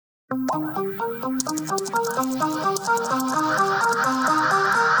Hello,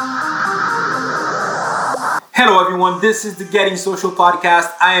 everyone. This is the Getting Social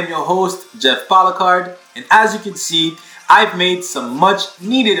podcast. I am your host, Jeff Palacard, and as you can see, I've made some much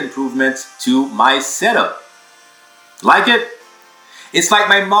needed improvements to my setup. Like it? It's like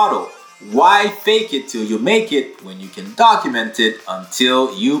my motto: why fake it till you make it when you can document it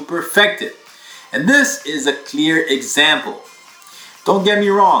until you perfect it? And this is a clear example. Don't get me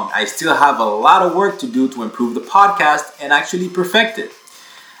wrong, I still have a lot of work to do to improve the podcast and actually perfect it.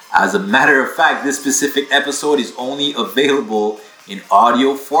 As a matter of fact, this specific episode is only available in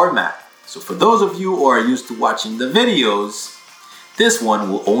audio format. So for those of you who are used to watching the videos, this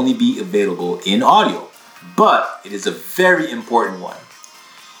one will only be available in audio. But it is a very important one.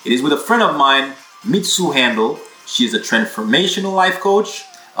 It is with a friend of mine, Mitsou Handal. She is a transformational life coach,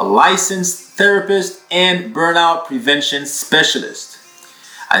 a licensed therapist, and burnout prevention specialist.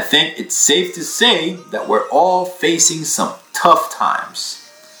 I think it's safe to say that we're all facing some tough times.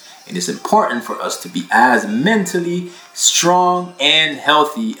 It is important for us to be as mentally strong and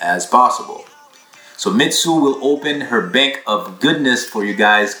healthy as possible. So Mitsou will open her bank of goodness for you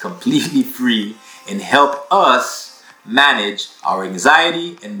guys completely free and help us manage our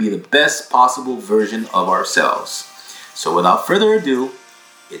anxiety and be the best possible version of ourselves. So without further ado,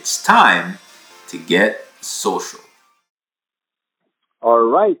 it's time to get social. All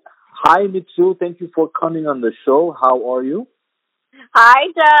right. Hi, Mitsou. Thank you for coming on the show. How are you? Hi,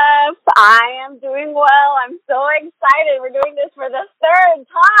 Jeff. I am doing well. I'm so excited. We're doing this for the third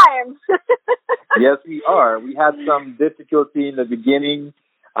time. Yes, we are. We had some difficulty in the beginning,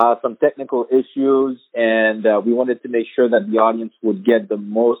 some technical issues, and we wanted to make sure that the audience would get the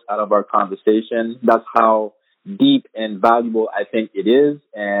most out of our conversation. That's how deep and valuable I think it is,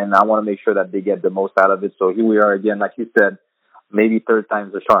 and I want to make sure that they get the most out of it. So here we are again, like you said, maybe third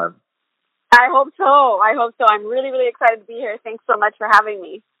time's the charm. I hope so. I'm really, really excited to be here. Thanks so much for having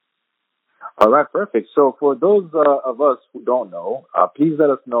me. All right, perfect. So for those of us who don't know, please let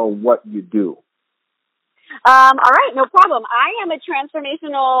us know what you do. All right, no problem. I am a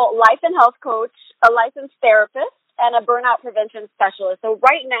transformational life and health coach, a licensed therapist, and a burnout prevention specialist. So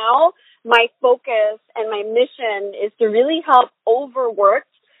right now, my focus and my mission is to really help overworked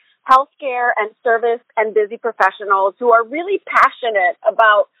healthcare and service and busy professionals who are really passionate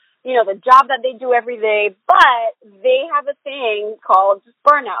about the job that they do every day, but they have a thing called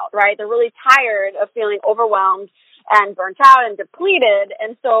burnout, right? They're really tired of feeling overwhelmed and burnt out and depleted.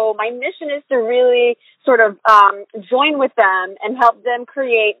 And so my mission is to really sort of join with them and help them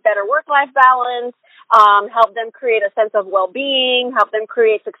create better work-life balance, help them create a sense of well-being, help them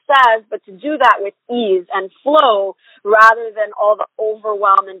create success, but to do that with ease and flow rather than all the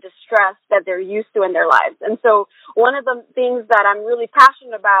overwhelm and distress that they're used to in their lives. And so one of the things that I'm really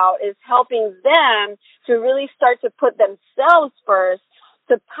passionate about is helping them to really start to put themselves first,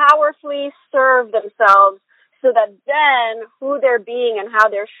 to powerfully serve themselves so that then who they're being and how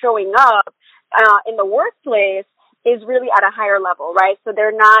they're showing up in the workplace is really at a higher level, right? So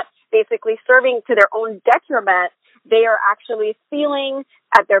they're not basically serving to their own detriment. They are actually feeling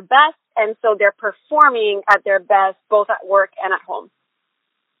at their best, and so they're performing at their best both at work and at home.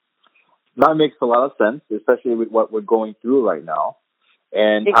 That makes a lot of sense, especially with what we're going through right now.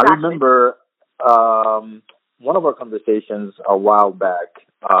 And Exactly. I remember one of our conversations a while back,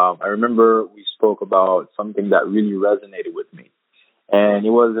 I remember we spoke about something that really resonated with me. And it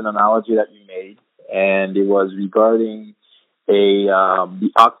was an analogy that you made, and it was regarding the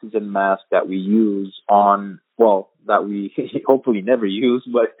oxygen mask that we use that we hopefully never use,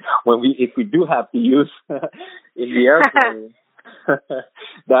 but if we do have to use in the airplane,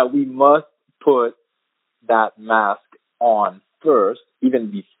 that we must put that mask on first,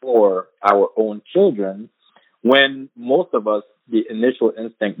 even before our own children, when most of us, the initial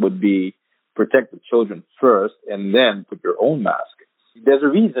instinct would be protect the children first and then put your own mask. There's a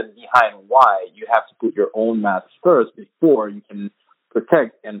reason behind why you have to put your own mask first before you can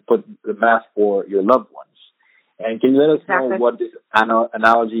protect and put the mask for your loved ones. And can you let us know what this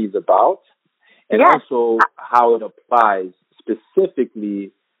analogy is about? And also how it applies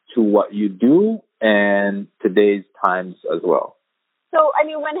specifically to what you do and today's times as well. So, I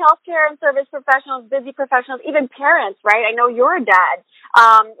mean, when healthcare and service professionals, busy professionals, even parents, right? I know you're a dad.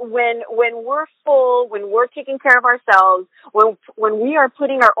 When we're full, when we're taking care of ourselves, when we are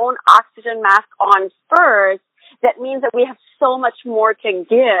putting our own oxygen mask on first, that means that we have so much more to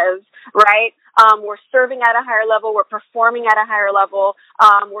give, right? We're serving at a higher level. We're performing at a higher level.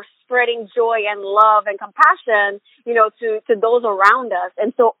 We're spreading joy and love and compassion, to those around us.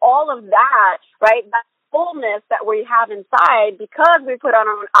 And so all of that, right, that's fullness that we have inside, because we put on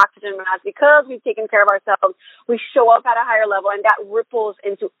our own oxygen mask, because we've taken care of ourselves, we show up at a higher level, and that ripples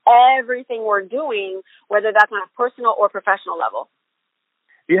into everything we're doing, whether that's on a personal or professional level.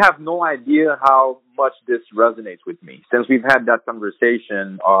 You have no idea how much this resonates with me. Since we've had that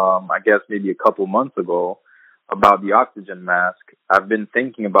conversation, I guess maybe a couple months ago, about the oxygen mask, I've been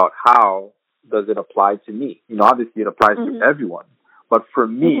thinking about how does it apply to me. Obviously it applies to everyone. But for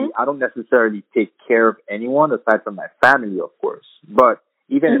me, I don't necessarily take care of anyone aside from my family, of course. But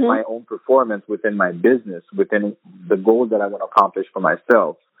even in my own performance within my business, within the goals that I want to accomplish for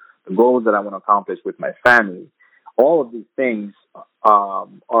myself, the goals that I want to accomplish with my family, all of these things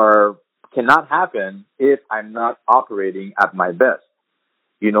cannot happen if I'm not operating at my best.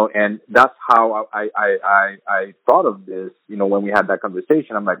 And that's how I thought of this, when we had that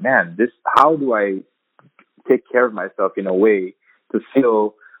conversation. I'm like, man, how do I take care of myself in a way to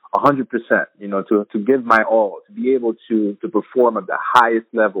feel 100%, to give my all, to be able to perform at the highest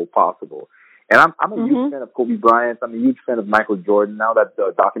level possible. And I'm a huge fan of Kobe Bryant. I'm a huge fan of Michael Jordan now that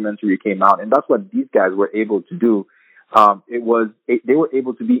the documentary came out. And that's what these guys were able to do. They were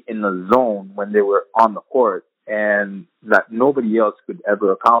able to be in the zone when they were on the court, and that nobody else could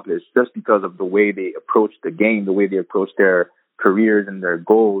ever accomplish, just because of the way they approached the game, the way they approached their careers and their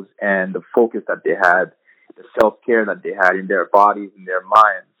goals, and the focus that they had, the self-care that they had in their bodies and their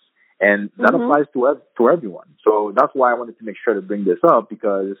minds. And that applies to everyone. So that's why I wanted to make sure to bring this up,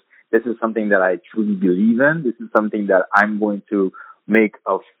 because this is something that I truly believe in. This is something that I'm going to make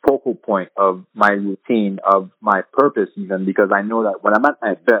a focal point of my routine, of my purpose even, because I know that when I'm at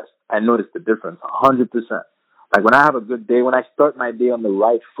my best, I notice the difference 100%. Like when I have a good day, when I start my day on the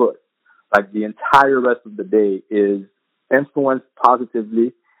right foot, like the entire rest of the day is influenced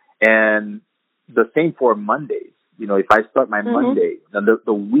positively. And the same for Mondays. If I start my Monday, then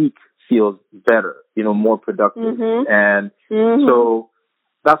the week feels better, more productive. And so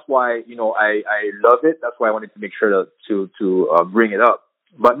that's why, I love it. That's why I wanted to make sure to bring it up.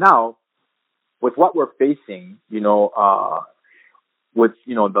 But now, with what we're facing, with,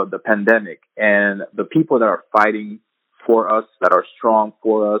 the pandemic and the people that are fighting for us, that are strong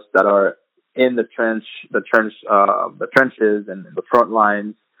for us, that are in the trenches and the front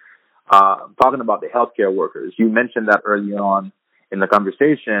lines, talking about the healthcare workers. You mentioned that early on in the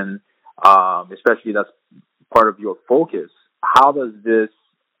conversation, especially that's part of your focus. How does this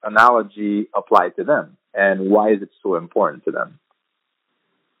analogy apply to them, and why is it so important to them?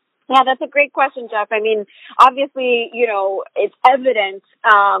 Yeah, that's a great question, Jeff. I mean, obviously, it's evident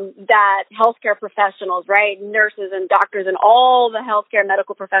that healthcare professionals, right, nurses and doctors and all the healthcare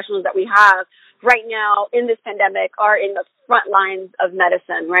medical professionals that we have right now in this pandemic are in the front lines of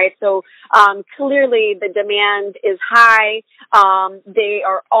medicine, right? So clearly the demand is high. They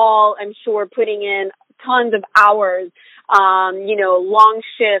are all, I'm sure, putting in tons of hours, long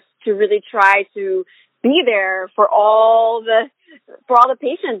shifts to really try to be there for all the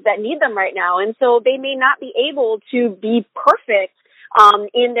patients that need them right now. And so they may not be able to be perfect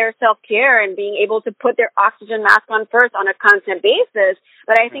in their self-care and being able to put their oxygen mask on first on a constant basis.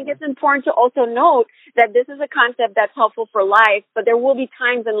 But I think it's important to also note that this is a concept that's helpful for life, but there will be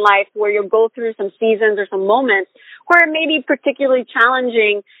times in life where you'll go through some seasons or some moments where it may be particularly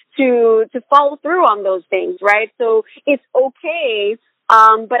challenging to follow through on those things, right? So it's okay.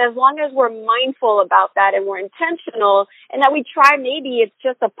 But as long as we're mindful about that and we're intentional and that we try, maybe it's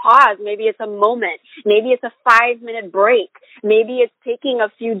just a pause, maybe it's a moment, maybe it's a 5-minute break, maybe it's taking a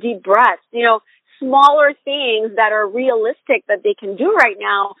few deep breaths, smaller things that are realistic that they can do right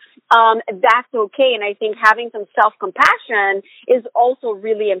now, that's okay. And I think having some self-compassion is also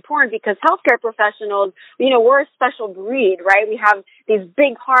really important, because healthcare professionals, we're a special breed, right? We have these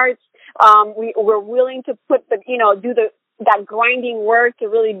big hearts. We're willing to put that grinding work to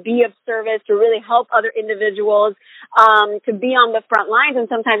really be of service, to really help other individuals, to be on the front lines. And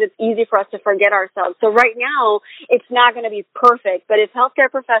sometimes it's easy for us to forget ourselves. So right now, it's not going to be perfect. But if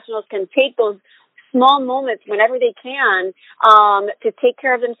healthcare professionals can take those small moments whenever they can, to take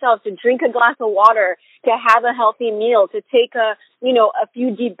care of themselves, to drink a glass of water, to have a healthy meal, to take a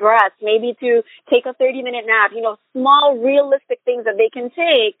few deep breaths, maybe to take a 30-minute nap, small realistic things that they can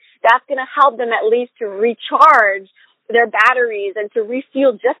take, that's going to help them at least to recharge their batteries and to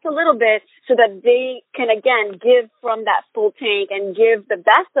refuel just a little bit, so that they can again give from that full tank and give the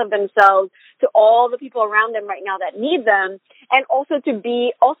best of themselves to all the people around them right now that need them, and also to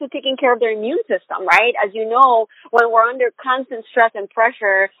be taking care of their immune system, right? As you know, when we're under constant stress and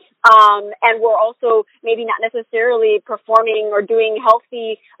pressure, And we're also maybe not necessarily performing or doing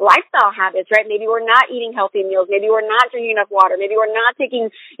healthy lifestyle habits, right? Maybe we're not eating healthy meals. Maybe we're not drinking enough water. Maybe we're not taking,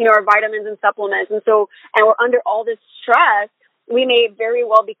 our vitamins and supplements. And we're under all this stress. We may very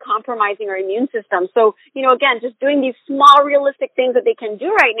well be compromising our immune system. So, again, just doing these small, realistic things that they can do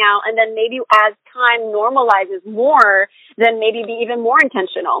right now, and then maybe as time normalizes more, then maybe be even more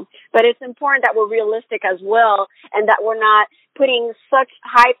intentional. But it's important that we're realistic as well, and that we're not putting such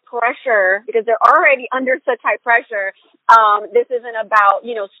high pressure, because they're already under such high pressure. This isn't about,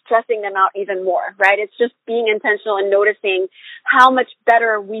 stressing them out even more, right? It's just being intentional and noticing how much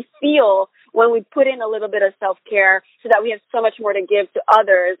better we feel when we put in a little bit of self-care, so that we have so much more to give to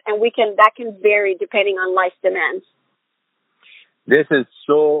others, and that can vary depending on life's demands. This is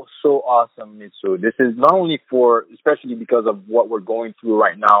so awesome, Mitsou. This is not only especially because of what we're going through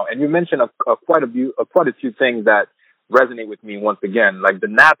right now, and you mentioned quite a few things that resonate with me once again, like the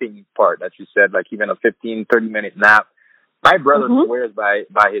napping part that you said, like even a 15, 30-minute nap. My brother swears by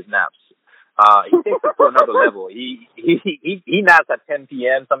his naps. He takes it to another level. He naps at 10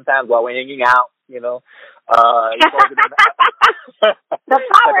 p.m. sometimes while we're hanging out, He calls it the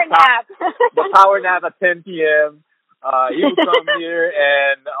power nap. The power nap at 10 p.m. He will come here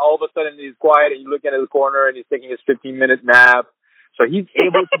and all of a sudden he's quiet and you look at his corner and he's taking his 15-minute nap. So he's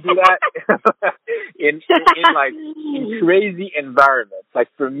able to do that in crazy environments. Like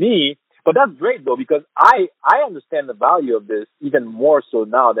for me, but that's great though, because I understand the value of this even more so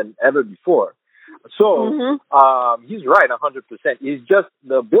now than ever before. So he's right 100%. It's just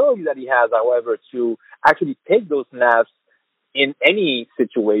the ability that he has, however, to actually take those naps in any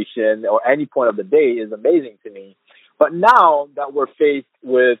situation or any point of the day is amazing to me. But now that we're faced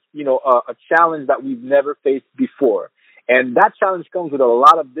with, a challenge that we've never faced before, and that challenge comes with a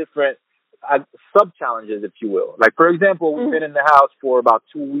lot of different sub-challenges, if you will. Like, for example, we've been in the house for about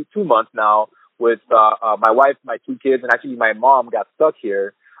 2 months now with my wife, my 2 kids, and actually my mom got stuck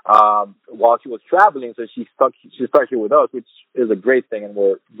here while she was traveling, so she's stuck here with us, which is a great thing, and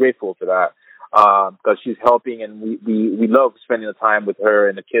we're grateful for that because she's helping, and we love spending the time with her,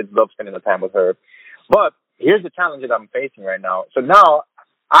 and the kids love spending the time with her. But here's the challenge that I'm facing right now. So now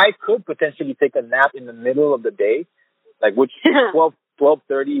I could potentially take a nap in the middle of the day, like which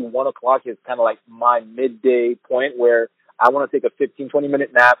 12:30, 1 o'clock is kind of like my midday point where I want to take a 15,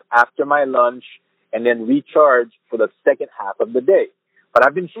 20-minute nap after my lunch and then recharge for the second half of the day. But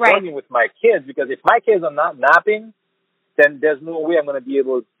I've been struggling with my kids because if my kids are not napping, then there's no way I'm going to be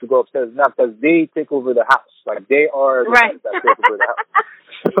able to go upstairs and nap because they take over the house. Like they are the ones that take over the house.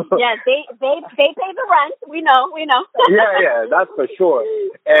 Yes, they pay the rent. We know. yeah, that's for sure.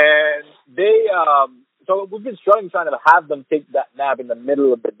 And they, so we've been struggling trying to have them take that nap in the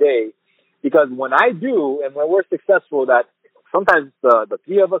middle of the day because when I do, and when we're successful, that sometimes the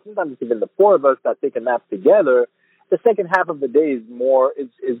 3 of us, sometimes it's even the 4 of us that take a nap together, the second half of the day is more,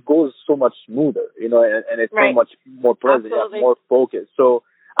 it goes so much smoother, and it's so much more present, you have more focus. So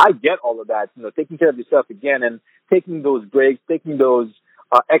I get all of that, taking care of yourself again and taking those breaks, taking those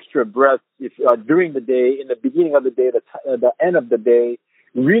extra breaths during the day, in the beginning of the day, the end of the day,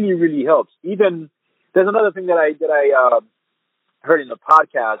 really, really helps. Even there's another thing that I heard in the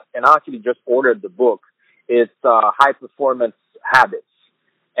podcast, and I actually just ordered the book. It's High Performance Habits.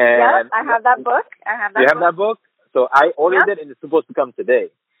 And I have that book. You have that book? So I ordered it, and it's supposed to come today.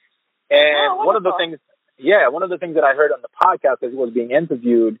 And one of the things that I heard on the podcast as he was being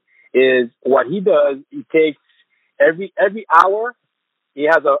interviewed is what he does. He takes every hour. He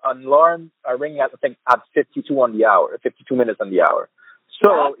has an alarm ringing at 52 on the hour, 52 minutes on the hour.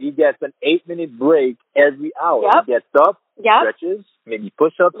 So he gets an 8-minute break every hour. He gets up, stretches, maybe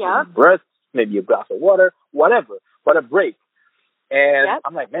push-ups, maybe breaths, maybe a glass of water, whatever, but a break. And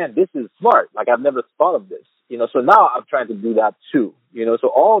I'm like, man, this is smart. Like, I've never thought of this, So now I'm trying to do that too, So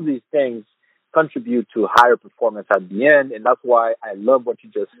all of these things contribute to higher performance at the end, and that's why I love what you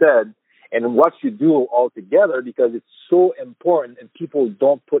just said and what you do all together, because it's so important, and people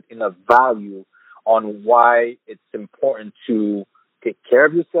don't put enough value on why it's important to take care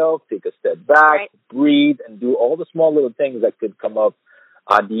of yourself, take a step back, breathe, and do all the small little things that could come up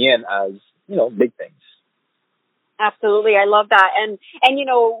at the end as, big things. Absolutely. I love that. And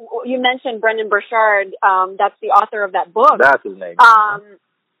you mentioned Brendan Burchard. That's the author of that book. That's his name.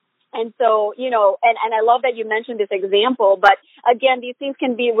 And so, and I love that you mentioned this example, but again, these things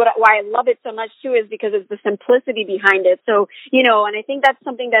can be why I love it so much too, is because it's the simplicity behind it. So, and I think that's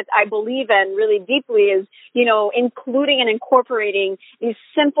something that I believe in really deeply is, including and incorporating these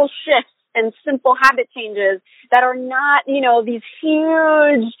simple shifts and simple habit changes that are not, these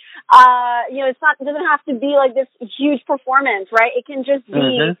huge, it doesn't have to be like this huge performance, right? It can just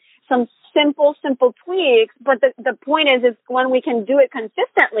be some simple tweaks, but the point is when we can do it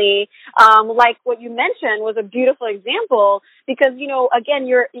consistently, like what you mentioned was a beautiful example, because, again,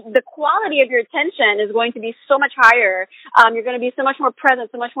 the quality of your attention is going to be so much higher. You're going to be so much more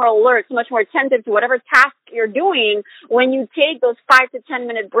present, so much more alert, so much more attentive to whatever task you're doing when you take those 5 to 10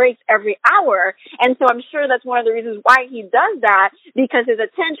 minute breaks every hour. And so I'm sure that's one of the reasons why he does that, because his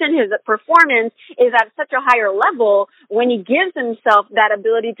attention, his performance is at such a higher level when he gives himself that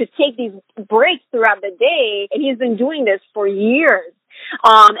ability to take these breaks throughout the day. And he's been doing this for years.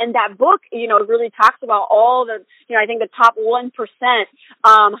 And that book, really talks about all the, I think the top 1%,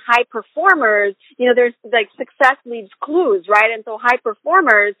 high performers, there's like success leaves clues, right? And so high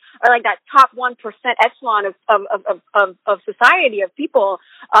performers are like that top 1% echelon of society, of people,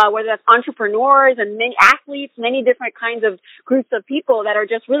 whether that's entrepreneurs and many athletes, many different kinds of groups of people that are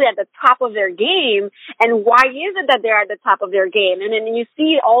just really at the top of their game. And why is it that they're at the top of their game? And then you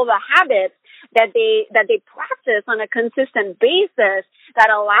see all the habits that they practice on a consistent basis that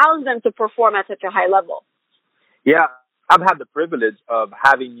allows them to perform at such a high level. Yeah, I've had the privilege of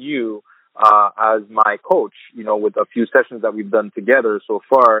having you as my coach, with a few sessions that we've done together so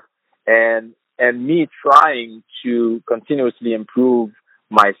far, and me trying to continuously improve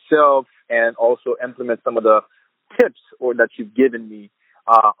myself and also implement some of the tips that you've given me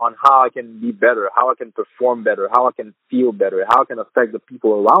on how I can be better, how I can perform better, how I can feel better, how I can affect the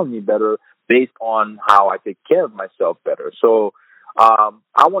people around me better based on how I take care of myself better. So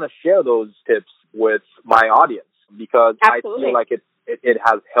I want to share those tips with my audience because Absolutely. I feel like it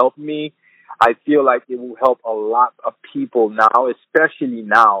has helped me. I feel like it will help a lot of people now, especially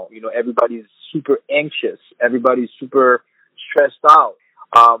now. Everybody's super anxious. Everybody's super stressed out.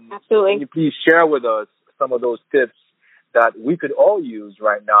 Absolutely. Can you please share with us some of those tips that we could all use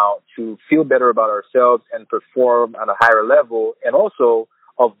right now to feel better about ourselves and perform at a higher level and also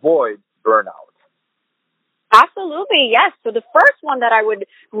avoid burnout? Absolutely, yes. So the first one that I would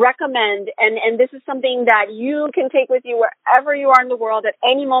recommend, and this is something that you can take with you wherever you are in the world at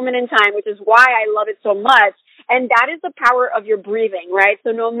any moment in time, which is why I love it so much, and that is the power of your breathing, right?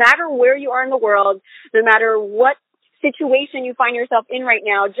 So no matter where you are in the world, no matter what situation you find yourself in right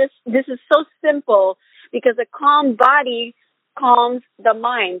now, this is so simple because a calm body calms the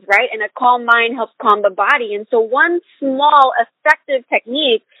mind, right? And a calm mind helps calm the body. And so one small effective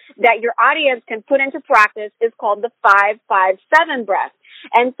technique that your audience can put into practice is called the 5-5-7 breath.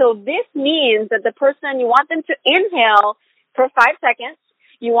 And so this means that the person, you want them to inhale for 5 seconds,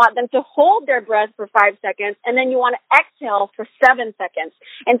 you want them to hold their breath for 5 seconds, and then you want to exhale for 7 seconds.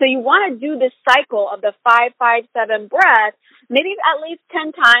 And so you want to do this cycle of the 5-5-7 breath, maybe at least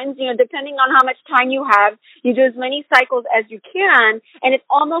 10 times, depending on how much time you have. You do as many cycles as you can, and it's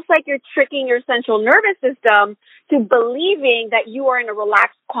almost like you're tricking your central nervous system to believing that you are in a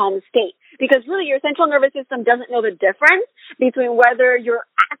relaxed, calm state. Because really, your central nervous system doesn't know the difference between whether you're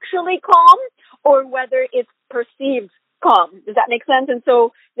actually calm or whether it's perceived calm. Does that make sense? And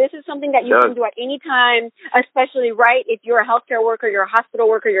so this is something that you can do at any time, especially, right, if you're a healthcare worker, you're a hospital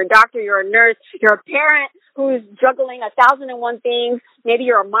worker, you're a doctor, you're a nurse, you're a parent who's juggling 1,001 things. Maybe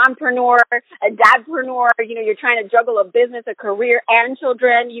you're a mompreneur, a dadpreneur, you're trying to juggle a business, a career, and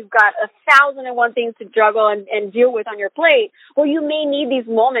children. You've got 1,001 things to juggle and deal with on your plate. Well, you may need these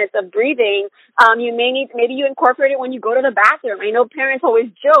moments of breathing. Maybe you incorporate it when you go to the bathroom. I know parents always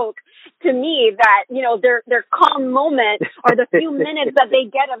joke to me that, their calm moment or the few minutes that they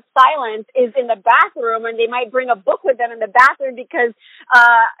get of silence is in the bathroom, and they might bring a book with them in the bathroom because,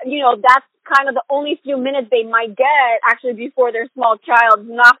 that's kind of the only few minutes they might get actually before their small child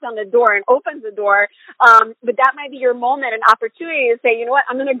knocks on the door and opens the door. But that might be your moment, an opportunity to say, you know what,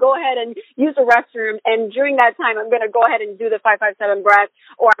 I'm going to go ahead and use the restroom. And during that time, I'm going to go ahead and do the 5-5-7 breath,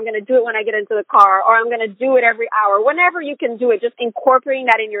 or I'm going to do it when I get into the car, or I'm going to do it every hour. Whenever you can do it, just incorporating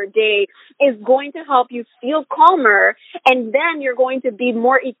that in your day is going to help you feel calmer. And then you're going to be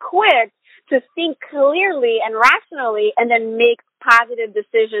more equipped to think clearly and rationally and then make positive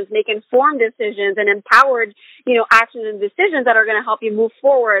decisions, make informed decisions and empowered, actions and decisions that are going to help you move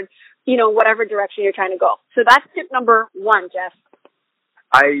forward, whatever direction you're trying to go. So that's tip number 1, Jeff.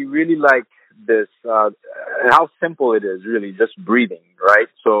 I really like this, how simple it is, really, just breathing, right?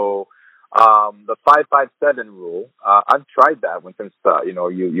 So the 5-5-7 rule, I've tried that since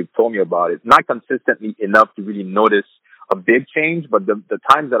you've told me about it. Not consistently enough to really notice a big change, but the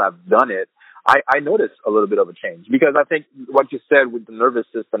times that I've done it, I noticed a little bit of a change, because I think what you said with the nervous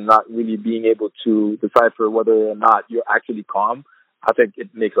system not really being able to decipher whether or not you're actually calm, I think it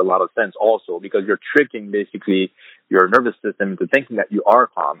makes a lot of sense also, because you're tricking basically your nervous system into thinking that you are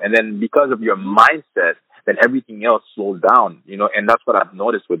calm. And then because of your mindset then everything else slows down, and that's what I've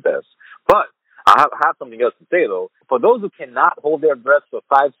noticed with this. But I have something else to say, though. For those who cannot hold their breath for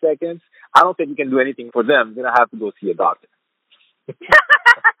 5 seconds, I don't think you can do anything for them. You're going to have to go see a doctor.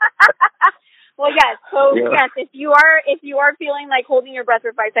 Well, yes. So yes, if you are feeling like holding your breath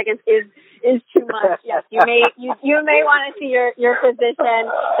for 5 seconds is too much, yes, you may want to see your physician.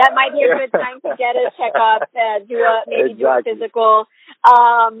 That might be a good time to get a checkup, do a physical.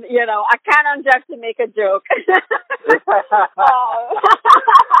 I count on Jeff to make a joke.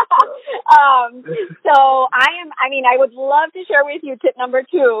 So I would love to share with you tip number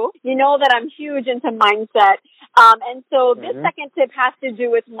 2. You know that I'm huge into mindset. And so this second tip has to do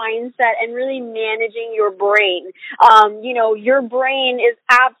with mindset and really managing your brain. Your brain is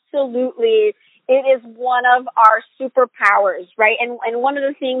absolutely, it is one of our superpowers, right? And one of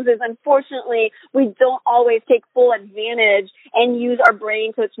the things is, unfortunately, we don't always take full advantage and use our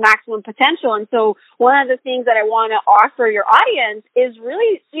brain to its maximum potential. And so one of the things that I want to offer your audience is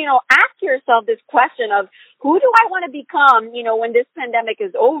really, ask yourself this question of, who do I want to become, when this pandemic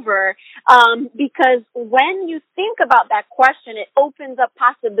is over? Because when you think about that question, it opens up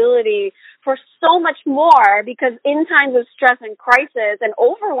possibility for so much more, because in times of stress and crisis and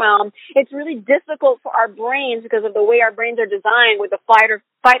overwhelm, it's really difficult for our brains, because of the way our brains are designed with the fight or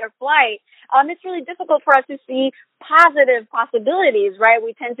flight. It's really difficult for us to see positive possibilities, right?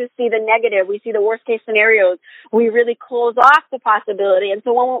 We tend to see the negative. We see the worst case scenarios. We really close off the possibility. And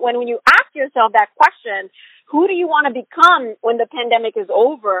so when you ask yourself that question, who do you want to become when the pandemic is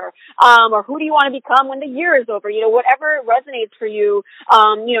over? Or who do you want to become when the year is over? Whatever resonates for you,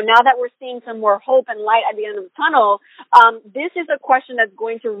 now that we're seeing some more hope and light at the end of the tunnel, this is a question that's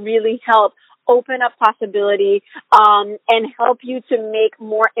going to really help open up possibility, and help you to make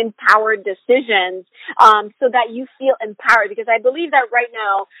more empowered decisions, so that you feel empowered. Because I believe that right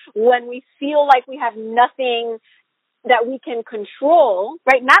now, when we feel like we have nothing that we can control,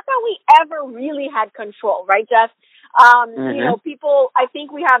 right? Not that we ever really had control, right, Jeff? People, I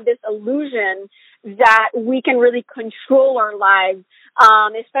think we have this illusion that we can really control our lives,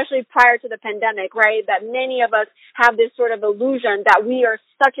 especially prior to the pandemic, right? That many of us have this sort of illusion that we are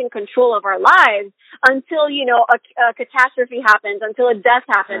such in control of our lives until, a catastrophe happens, until a death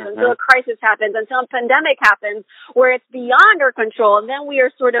happens, until a crisis happens, until a pandemic happens, where it's beyond our control. And then we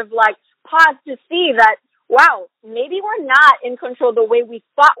are sort of like paused to see that, wow, maybe we're not in control the way we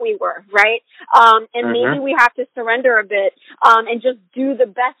thought we were, right? And maybe we have to surrender a bit, and just do the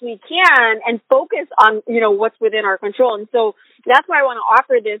best we can and focus on, what's within our control. And so that's why I want to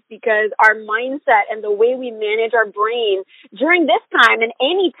offer this, because our mindset and the way we manage our brain during this time and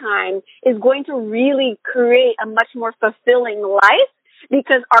any time is going to really create a much more fulfilling life,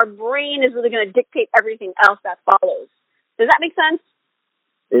 because our brain is really going to dictate everything else that follows. Does that make sense?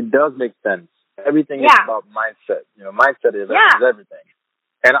 It does make sense. Everything is about mindset. Mindset is everything.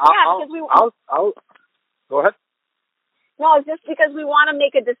 And I'll go ahead. No, it's just because we want to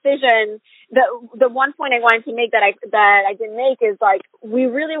make a decision. The one point I wanted to make that I didn't make is, like, we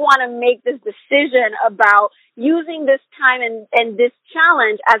really want to make this decision about using this time and this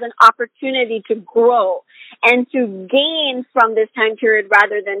challenge as an opportunity to grow and to gain from this time period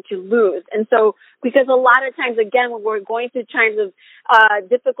rather than to lose. And so, because a lot of times, again, when we're going through times of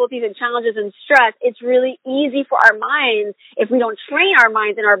difficulties and challenges and stress, it's really easy for our minds, if we don't train our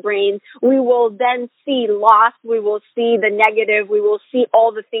minds and our brains, we will then see loss, we will see the negative, we will see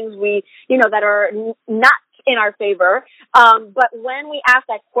all the things that are not in our favor. But when we ask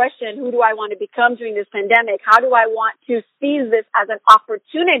that question, who do I want to become during this pandemic? How do I want to seize this as an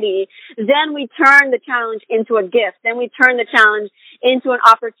opportunity? Then we turn the challenge into a gift. Then we turn the challenge into an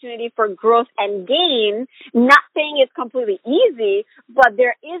opportunity for growth and gain. Not saying it's completely easy, but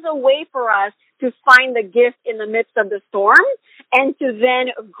there is a way for us to find the gift in the midst of the storm and to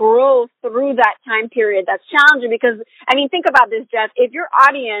then grow through that time period that's challenging. Because, think about this, Jeff. If your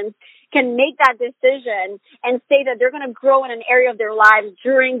audience can make that decision and say that they're going to grow in an area of their lives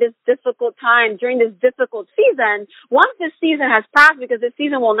during this difficult time, during this difficult season, once this season has passed, because this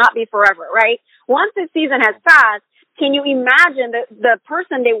season will not be forever, right? Once this season has passed, can you imagine the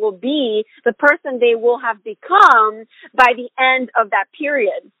person they will be, the person they will have become by the end of that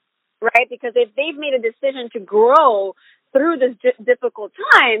period, right? Because if they've made a decision to grow through this difficult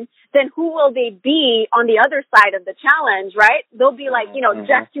time, then who will they be on the other side of the challenge, right? They'll be like,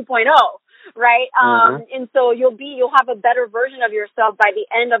 Jeff 2.0, right? And so you'll have a better version of yourself by the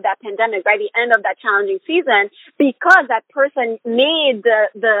end of that pandemic, by the end of that challenging season, because that person made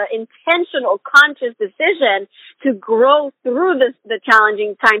the intentional, conscious decision to grow through the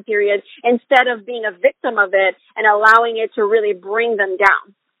challenging time period instead of being a victim of it and allowing it to really bring them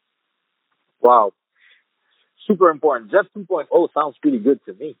down. Wow. super important. Jeff 2.0 sounds pretty good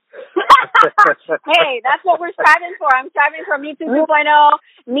to me. Hey, that's what we're striving for. I'm striving for Mitsou 2.0,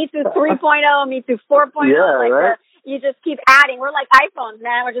 Mitsou 3.0, Mitsou 4.0. Yeah, like right? You just keep adding. We're like iPhones,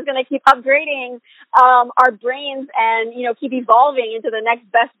 man. We're just going to keep upgrading our brains and, keep evolving into the next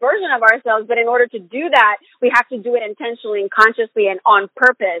best version of ourselves. But in order to do that, we have to do it intentionally and consciously and on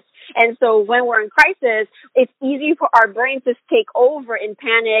purpose. And so when we're in crisis, it's easy for our brains to take over in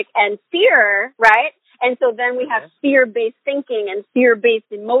panic and fear, right? And so then we have fear-based thinking and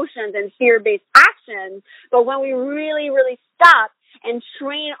fear-based emotions and fear-based actions. But when we really, really stop and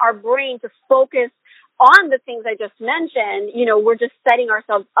train our brain to focus on the things I just mentioned, we're just setting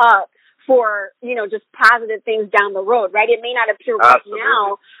ourselves up for, just positive things down the road, right? It may not appear right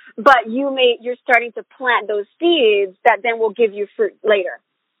now, but you're starting to plant those seeds that then will give you fruit later.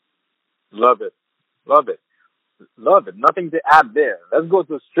 Love it. Love it. Love it. Nothing to add there. Let's go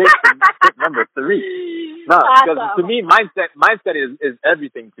to straight to tip number 3. No, awesome. Because to me, mindset is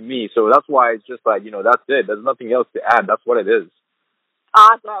everything to me. So that's why it's just like, that's it. There's nothing else to add. That's what it is.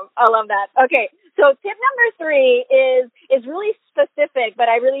 Awesome. I love that. Okay. So tip number 3 is really specific, but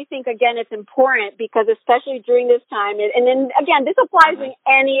I really think, again, it's important because especially during this time, and then again, this applies in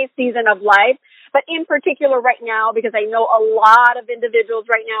any season of life, but in particular right now, because I know a lot of individuals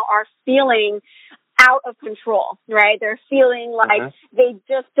right now are feeling out of control, right? They're feeling like they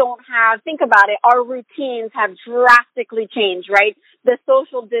just don't have, think about it, our routines have drastically changed, right? The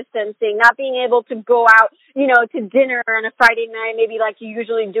social distancing, not being able to go out, to dinner on a Friday night, maybe like you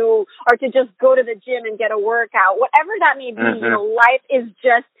usually do, or to just go to the gym and get a workout, whatever that may be, life is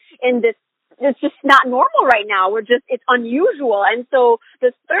just in this, it's just not normal right now. It's unusual. And so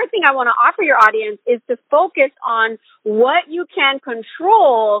the third thing I want to offer your audience is to focus on what you can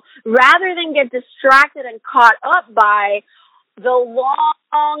control rather than get distracted and caught up by the long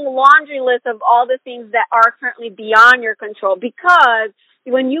laundry list of all the things that are currently beyond your control. Because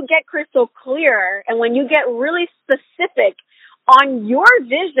when you get crystal clear and when you get really specific on your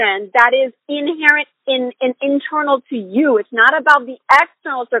vision that is inherent in internal to you. It's not about the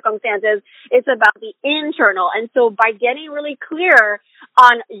external circumstances. It's about the internal. And so by getting really clear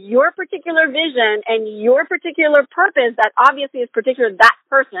on your particular vision and your particular purpose that obviously is particular to that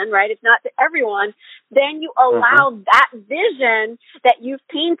person, right? It's not to everyone. Then you allow that vision that you've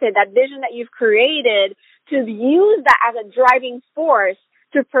painted, that vision that you've created, to use that as a driving force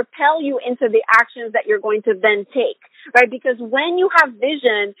to propel you into the actions that you're going to then take, right? Because when you have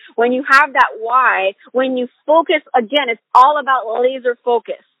vision, when you have that why, when you focus, again, it's all about laser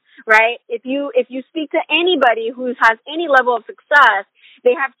focus, right? If you speak to anybody who has any level of success,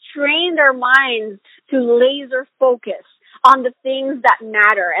 they have trained their minds to laser focus on the things that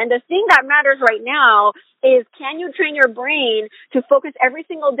matter. And the thing that matters right now is, can you train your brain to focus every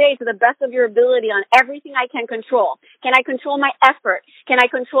single day to the best of your ability on everything I can control? Can I control my effort? Can I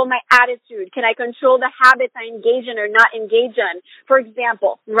control my attitude? Can I control the habits I engage in or not engage in? For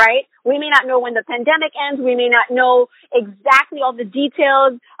example, right? We may not know when the pandemic ends. We may not know exactly all the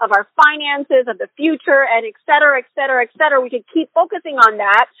details of our finances, of the future, and et cetera, et cetera, et cetera. We could keep focusing on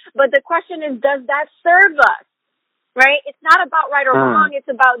that. But the question is, does that serve us? Right? It's not about right or wrong. It's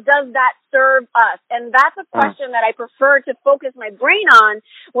about, does that serve us? And that's a question that I prefer to focus my brain on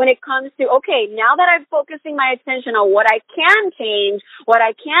when it comes to, okay, now that I'm focusing my attention on what I can change, what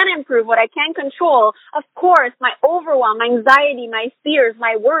I can improve, what I can control, of course, my overwhelm, my anxiety, my fears,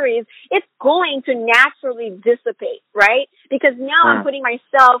 my worries, it's going to naturally dissipate, right? Because now I'm putting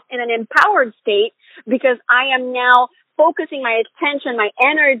myself in an empowered state because I am now focusing my attention, my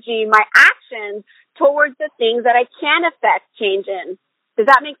energy, my actions towards the things that I can affect change in. Does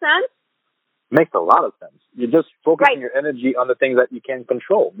that make sense? Makes a lot of sense. You're just focusing your energy on the things that you can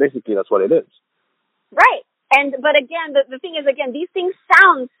control. Basically, that's what it is. Right. But again, the thing is, again, these things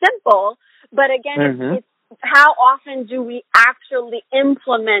sound simple, but again, it's how often do we actually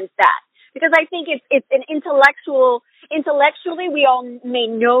implement that? Because I think it's an intellectually, we all may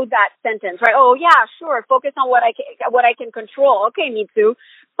know that sentence, right? Oh yeah, sure. Focus on what I can control. Okay, Mitsou.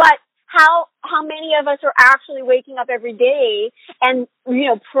 But how many of us are actually waking up every day and,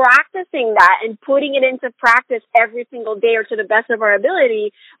 practicing that and putting it into practice every single day or to the best of our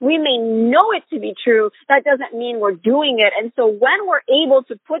ability? We may know it to be true. That doesn't mean we're doing it. And so when we're able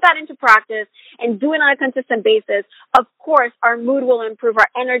to put that into practice and do it on a consistent basis, of course, our mood will improve, our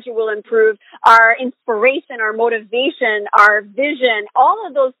energy will improve, our inspiration, our motivation, our vision, all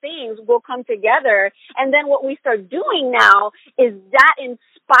of those things will come together. And then what we start doing now is that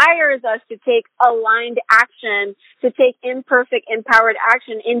inspires us to take aligned action, to take imperfect, empowered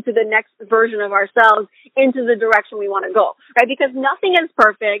action into the next version of ourselves, into the direction we want to go, right? Because nothing is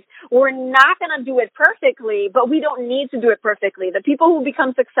perfect. We're not going to do it perfectly, but we don't need to do it perfectly. The people who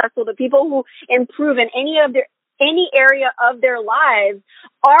become successful, the people who improve in any area of their lives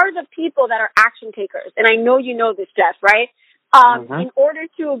are the people that are action takers. And I know you know this, Jeff, right? In order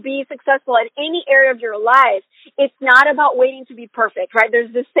to be successful in any area of your life, it's not about waiting to be perfect, right?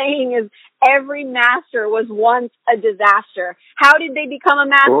 There's this saying is every master was once a disaster. How did they become a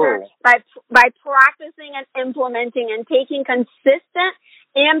master? By practicing and implementing and taking consistent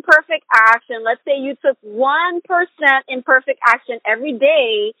imperfect action. Let's say you took 1% imperfect action every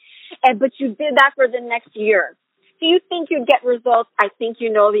day, but you did that for the next year. Do you think you'd get results? I think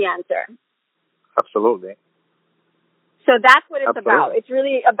you know the answer. Absolutely. So that's what it's about. It's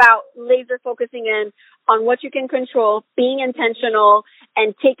really about laser focusing in on what you can control, being intentional,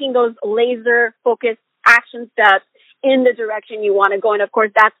 and taking those laser focused action steps in the direction you want to go. And of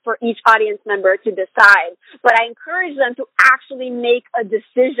course, that's for each audience member to decide. But I encourage them to actually make a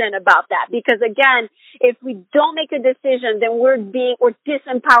decision about that. Because again, if we don't make a decision, then we're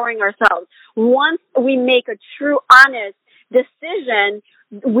disempowering ourselves. Once we make a true, honest decision,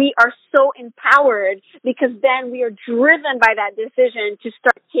 we are so empowered because then we are driven by that decision to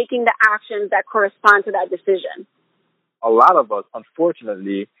start taking the actions that correspond to that decision. A lot of us,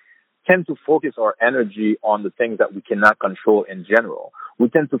 unfortunately, tend to focus our energy on the things that we cannot control in general. We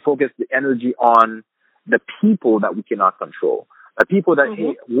tend to focus the energy on the people that we cannot control. The people that,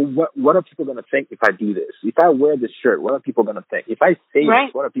 hey, what are people going to think if I do this? If I wear this shirt, what are people going to think? If I say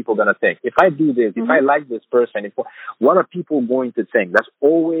this, what are people going to think? If I do this, if I like this person, what are people going to think? That's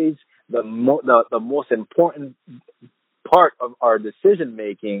always the most important part of our decision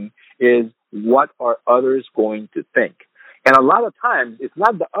making is what are others going to think? And a lot of times, it's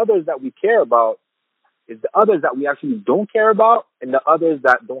not the others that we care about, it's the others that we actually don't care about and the others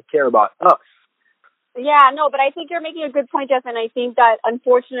that don't care about us. Yeah, no, but I think you're making a good point, Jeff, and I think that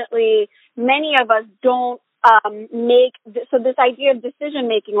unfortunately many of us don't so this idea of decision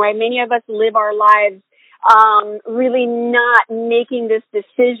making, right? Many of us live our lives really not making this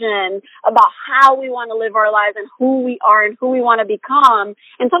decision about how we want to live our lives and who we are and who we want to become.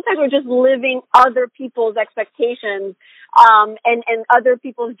 And sometimes we're just living other people's expectations and other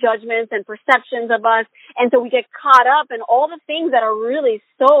people's judgments and perceptions of us. And so we get caught up in all the things that are really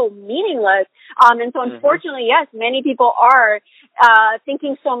so meaningless. And so unfortunately, yes, many people are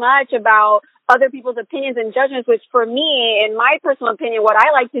thinking so much about other people's opinions and judgments, which for me, in my personal opinion, what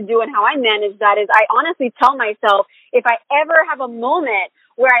I like to do and how I manage that is I honestly tell myself, if I ever have a moment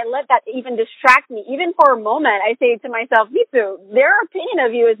where I let that even distract me, even for a moment, I say to myself, Mitsou, their opinion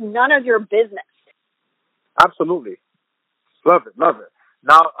of you is none of your business. Absolutely. Love it.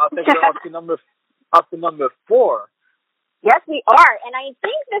 Now, I'll take you up to number 4. Yes, we are. And I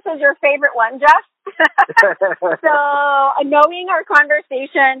think this is your favorite one, Jeff. So knowing our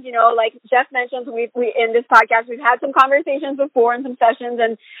conversations, like Jeff mentioned, we in this podcast, we've had some conversations before and some sessions.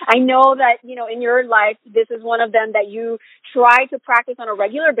 And I know that, in your life, this is one of them that you try to practice on a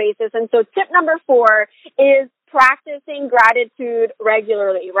regular basis. And so tip number 4 is practicing gratitude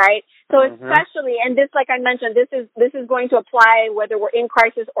regularly, right? So especially, and this, like I mentioned, this is going to apply whether we're in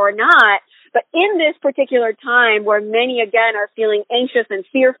crisis or not. But in this particular time where many, again, are feeling anxious and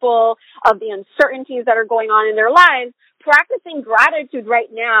fearful of the uncertainties that are going on in their lives, practicing gratitude right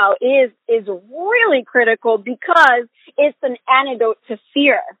now is really critical because it's an antidote to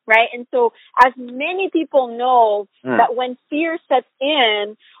fear, right? And so as many people know that when fear sets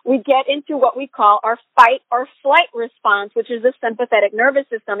in, we get into what we call our fight or flight response, which is the sympathetic nervous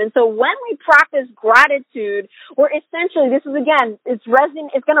system. And so when we practice gratitude, we're essentially, this is again, it's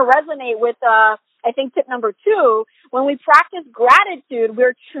going to resonate with I think tip number 2, when we practice gratitude,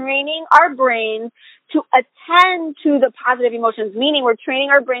 we're training our brains to attend to the positive emotions, meaning we're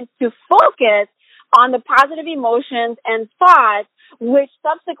training our brains to focus on the positive emotions and thoughts, which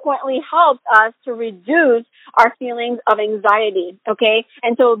subsequently helps us to reduce our feelings of anxiety, okay?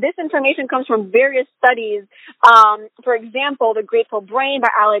 And so this information comes from various studies. For example, The Grateful Brain by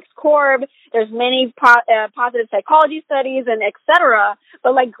Alex Korb. There's many positive psychology studies and et cetera.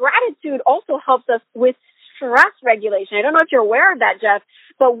 But like gratitude also helps us with stress regulation. I don't know if you're aware of that, Jeff,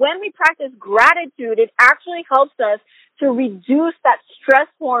 but when we practice gratitude, it actually helps us to reduce that stress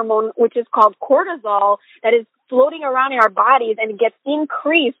hormone, which is called cortisol, that is floating around in our bodies, and it gets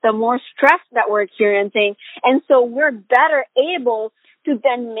increased the more stress that we're experiencing. And so we're better able to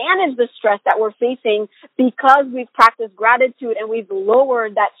then manage the stress that we're facing because we've practiced gratitude and we've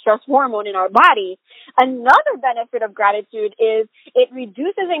lowered that stress hormone in our body. Another benefit of gratitude is it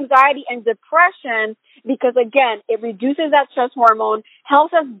reduces anxiety and depression because, again, it reduces that stress hormone,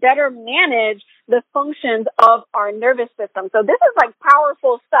 helps us better manage the functions of our nervous system. So this is like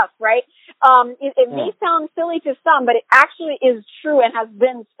powerful stuff, right? It may sound silly to some, but it actually is true and has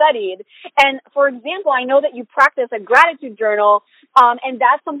been studied. And for example, I know that you practice a gratitude journal, and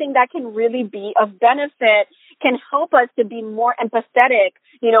that's something that can really be of benefit, can help us to be more empathetic,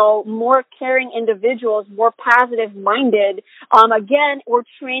 more caring individuals, more positive minded. Again, we're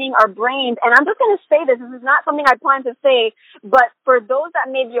training our brains. And I'm just going to say this is not something I plan to say, but for those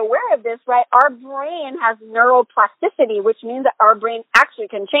that may be aware of this, right, our brain has neuroplasticity, which means that our brain actually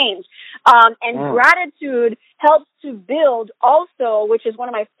can change. And gratitude helps to build also, which is one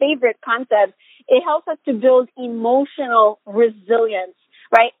of my favorite concepts, it helps us to build emotional resilience,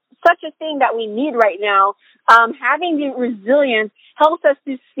 right? Such a thing that we need right now. Having the resilience helps us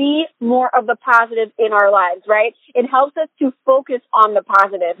to see more of the positive in our lives, right? It helps us to focus on the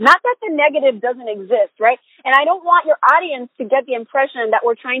positive. Not that the negative doesn't exist, right? And I don't want your audience to get the impression that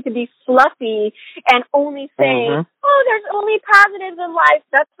we're trying to be fluffy and only saying, oh, there's only positives in life.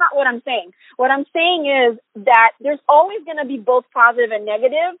 That's not what I'm saying. What I'm saying is that there's always going to be both positive and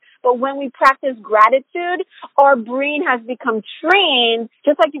negative, but when we practice gratitude, our brain has become trained,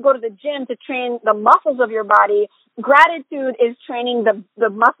 just like you go to the gym to train the muscles of your body. Gratitude is training the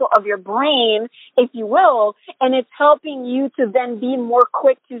muscle of your brain, if you will, and it's helping you to then be more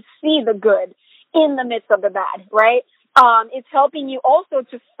quick to see the good in the midst of the bad, right? It's helping you also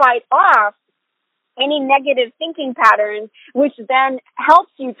to fight off any negative thinking patterns, which then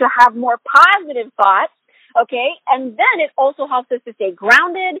helps you to have more positive thoughts. Okay. And then it also helps us to stay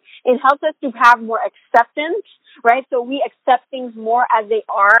grounded. It helps us to have more acceptance, right? So we accept things more as they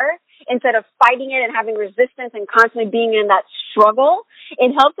are instead of fighting it and having resistance and constantly being in that struggle.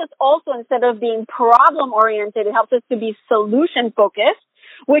 It helps us also, instead of being problem oriented, it helps us to be solution focused,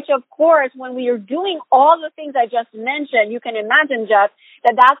 which of course, when we are doing all the things I just mentioned, you can imagine, Jeff,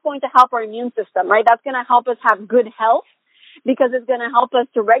 that that's going to help our immune system, right? That's going to help us have good health, because it's going to help us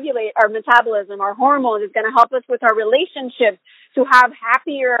to regulate our metabolism, our hormones. It's going to help us with our relationships, to have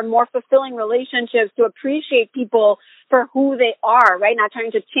happier, more fulfilling relationships, to appreciate people for who they are, right? Not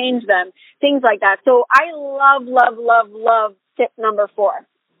trying to change them, things like that. So I love tip number 4.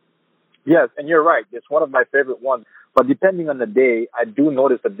 Yes, and you're right. It's one of my favorite ones. But depending on the day, I do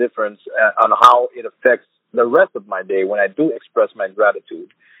notice a difference on how it affects the rest of my day when I do express my gratitude.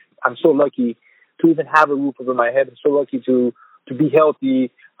 I'm so lucky to even have a roof over my head. I'm so lucky to be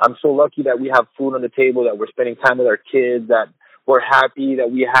healthy. I'm so lucky that we have food on the table, that we're spending time with our kids, that we're happy,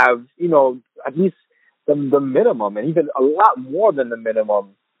 that we have, at least the minimum, and even a lot more than the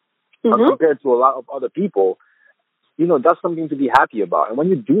minimum compared to a lot of other people. That's something to be happy about. And when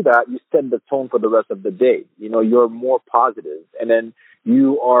you do that, you set the tone for the rest of the day. You're more positive, and then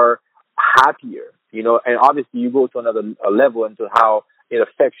you are happier, and obviously you go to another level into how it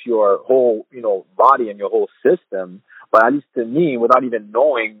affects your whole, body and your whole system. But at least to me, without even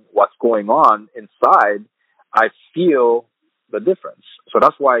knowing what's going on inside, I feel the difference. So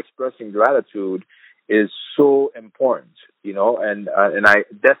that's why expressing gratitude is so important, and I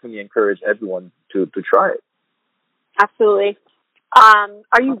definitely encourage everyone to try it. Absolutely.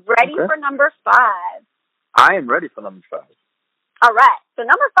 Are you ready for number 5? I am ready for number 5. All right. So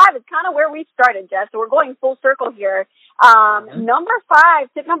number 5 is kind of where we started, Jeff. So we're going full circle here.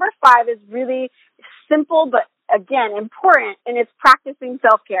 Tip number 5 is really simple, but again, important, and it's practicing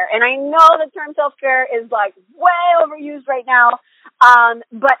self-care. And I know the term self-care is like way overused right now.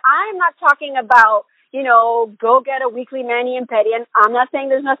 But I'm not talking about, go get a weekly mani and pedi. And I'm not saying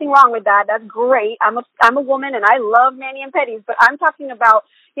there's nothing wrong with that. That's great. I'm a woman and I love mani and pedis, but I'm talking about,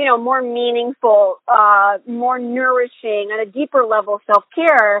 more meaningful, more nourishing, at a deeper level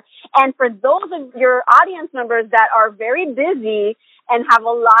self-care. And for those of your audience members that are very busy and have a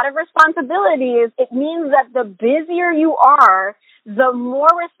lot of responsibilities, it means that the busier you are, the more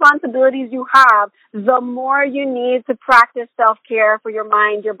responsibilities you have, the more you need to practice self-care for your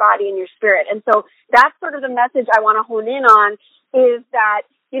mind, your body, and your spirit. And so that's sort of the message I want to hone in on, is that,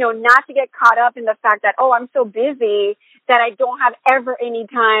 not to get caught up in the fact that, I'm so busy that I don't have ever any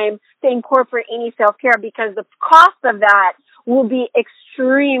time to incorporate any self-care, because the cost of that will be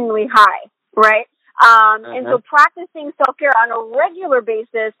extremely high, right? And so practicing self-care on a regular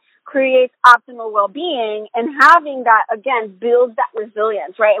basis creates optimal well-being, and having that, again, builds that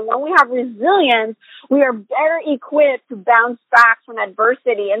resilience, right? And when we have resilience, we are better equipped to bounce back from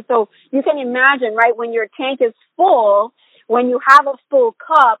adversity. And so you can imagine, right, when your tank is full, when you have a full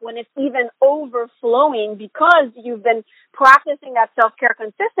cup, when it's even overflowing because you've been practicing that self-care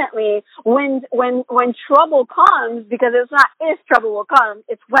consistently, when trouble comes, because it's not if trouble will come,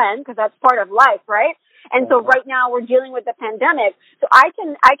 it's when, because that's part of life, right? And so right now we're dealing with the pandemic. So I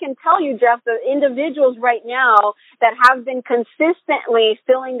can tell you, Jeff, the individuals right now that have been consistently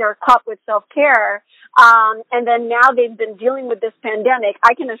filling their cup with self-care, and then now they've been dealing with this pandemic,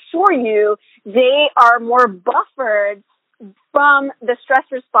 I can assure you they are more buffered from the stress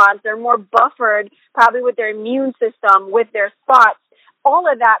response. They're more buffered probably with their immune system, with their thoughts,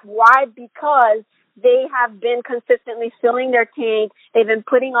 all of that. Why? Because they have been consistently filling their tank. They've been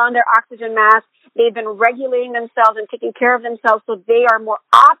putting on their oxygen mask. They've been regulating themselves and taking care of themselves so they are more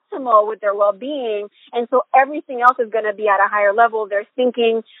optimal with their well-being. And so everything else is going to be at a higher level. Their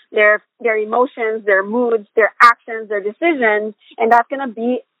thinking, their emotions, their moods, their actions, their decisions. And that's going to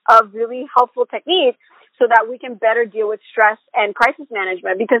be a really helpful technique so that we can better deal with stress and crisis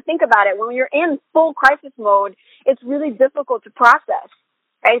management. Because think about it, when you're in full crisis mode, it's really difficult to process.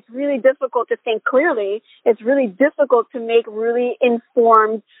 Right? It's really difficult to think clearly. It's really difficult to make really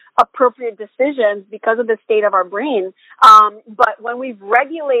informed, appropriate decisions because of the state of our brain. But when we've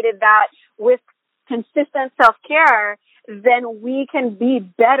regulated that with consistent self-care, then we can be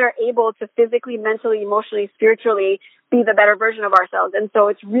better able to physically, mentally, emotionally, spiritually be the better version of ourselves. And so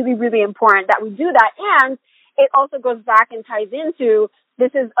it's really, really important that we do that. And it also goes back and ties into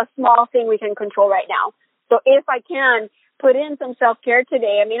this is a small thing we can control right now. So if I can put in some self-care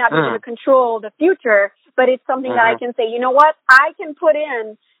today, I may not be able to control the future, but it's something that I can say, you know what, I can put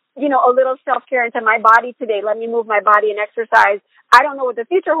in, a little self-care into my body today. Let me move my body and exercise. I don't know what the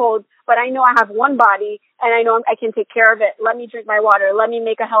future holds, but I know I have one body and I know I can take care of it. Let me drink my water. Let me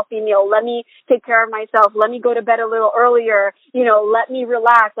make a healthy meal. Let me take care of myself. Let me go to bed a little earlier. Let me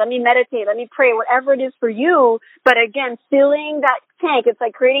relax. Let me meditate. Let me pray, whatever it is for you. But again, filling that tank, it's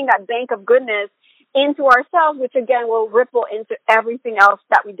like creating that bank of goodness into ourselves, which again will ripple into everything else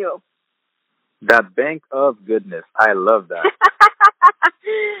that we do. That bank of goodness. I love that.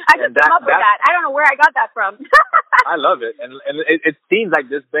 I just came up with that. I don't know where I got that from. I love it. And it seems like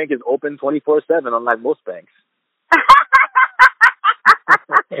this bank is open 24/7, unlike most banks.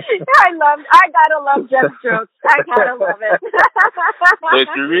 I gotta love Jeff's jokes. I gotta love it. So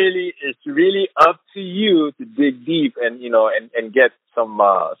it's really up to you to dig deep and get some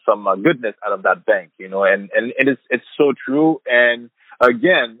goodness out of that bank, and it's so true. And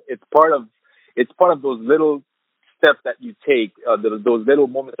again, it's part of those little steps that you take, those little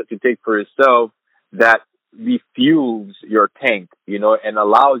moments that you take for yourself that refuels your tank, and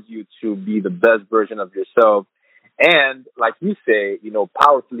allows you to be the best version of yourself. And like you say,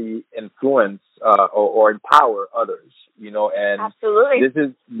 powerfully influence or empower others, and absolutely.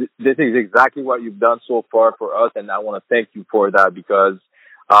 This is exactly what you've done so far for us, and I want to thank you for that because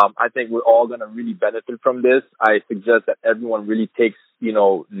I think we're all going to really benefit from this. I suggest that everyone really takes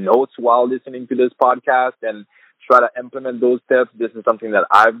notes while listening to this podcast and try to implement those steps. This is something that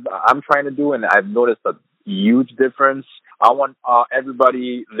I'm trying to do, and I've noticed a huge difference. I want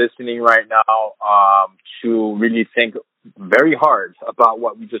everybody listening right now to really think very hard about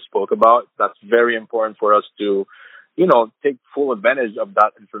what we just spoke about. That's very important for us to, take full advantage of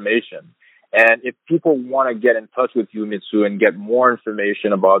that information. And if people want to get in touch with you, Mitsou, and get more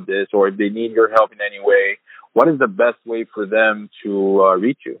information about this, or if they need your help in any way, what is the best way for them to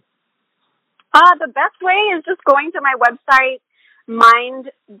reach you? The best way is just going to my website,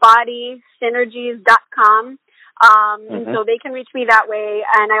 mindbodysynergies.com. And so they can reach me that way.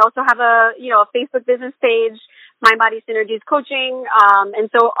 And I also have a Facebook business page, Mind Body Synergies Coaching.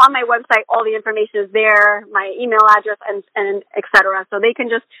 And so on my website, all the information is there, my email address and et cetera. So they can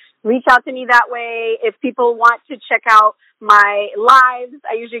just reach out to me that way. If people want to check out my lives,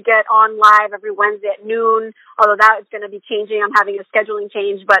 I usually get on live every Wednesday at noon, although that is going to be changing. I'm having a scheduling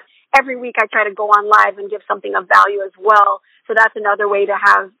change, but every week I try to go on live and give something of value as well. So that's another way to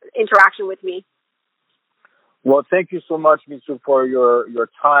have interaction with me. Well, thank you so much, Mitsou, for your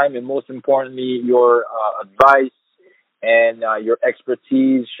time and most importantly, your advice and your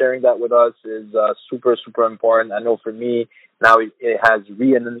expertise. Sharing that with us is super, super important. I know for me, now it has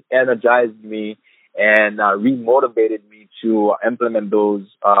re-energized me and re-motivated me to implement those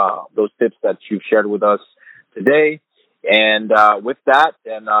tips that you've shared with us today. And with that,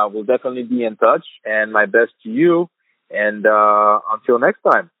 then we'll definitely be in touch. And my best to you. And until next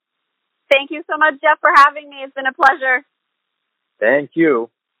time. Thank you so much, Jeff, for having me. It's been a pleasure. Thank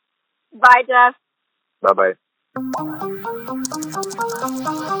you. Bye, Jeff. Bye-bye.